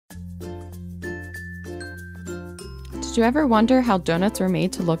Did you ever wonder how donuts were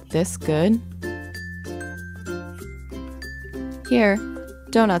made to look this good? Here,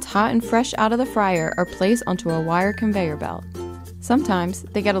 donuts hot and fresh out of the fryer are placed onto a wire conveyor belt. Sometimes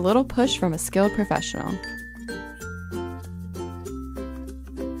they get a little push from a skilled professional.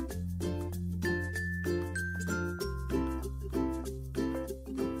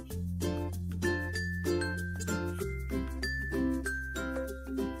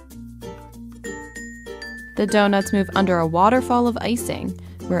 The donuts move under a waterfall of icing,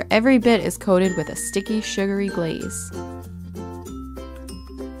 where every bit is coated with a sticky, sugary glaze.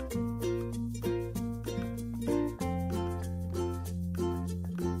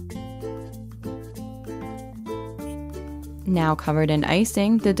 Now covered in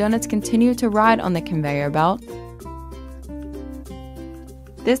icing, the donuts continue to ride on the conveyor belt.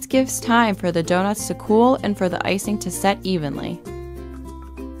 This gives time for the donuts to cool and for the icing to set evenly.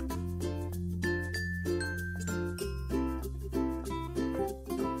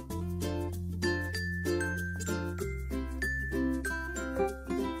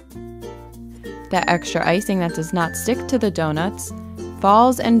 The extra icing that does not stick to the donuts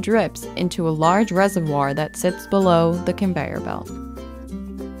falls and drips into a large reservoir that sits below the conveyor belt.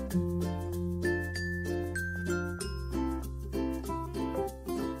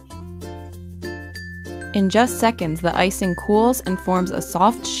 In just seconds, the icing cools and forms a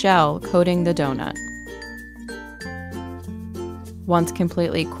soft shell coating the donut. Once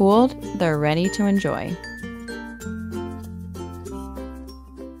completely cooled, they're ready to enjoy.